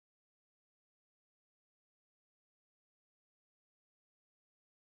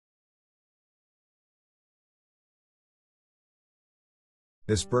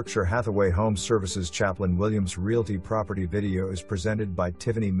This Berkshire Hathaway HomeServices Chaplin Williams Realty property video is presented by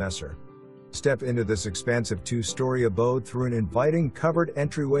Tiffany Messer. Step into this expansive two-story abode through an inviting covered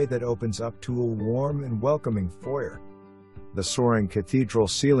entryway that opens up to a warm and welcoming foyer. The soaring cathedral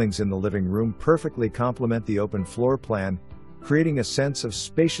ceilings in the living room perfectly complement the open floor plan, creating a sense of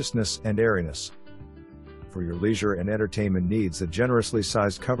spaciousness and airiness. For your leisure and entertainment needs, the generously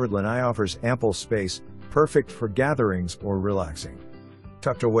sized covered lanai offers ample space, perfect for gatherings or relaxing.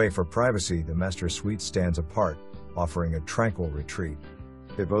 Tucked away for privacy, the master suite stands apart, offering a tranquil retreat.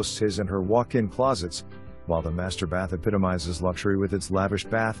 It boasts his and her walk-in closets, while the master bath epitomizes luxury with its lavish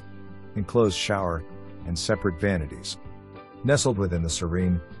bath, enclosed shower, and separate vanities. Nestled within the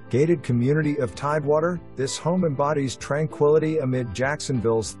serene, gated community of Tidewater, this home embodies tranquility amid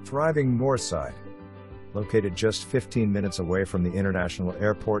Jacksonville's thriving Northside. Located just 15 minutes away from the international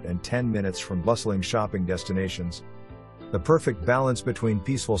airport and 10 minutes from bustling shopping destinations, the perfect balance between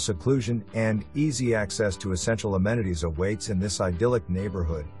peaceful seclusion and easy access to essential amenities awaits in this idyllic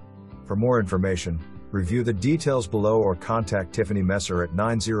neighborhood. For more information, review the details below or contact Tiffany Messer at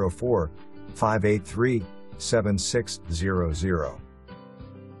 904-583-7600.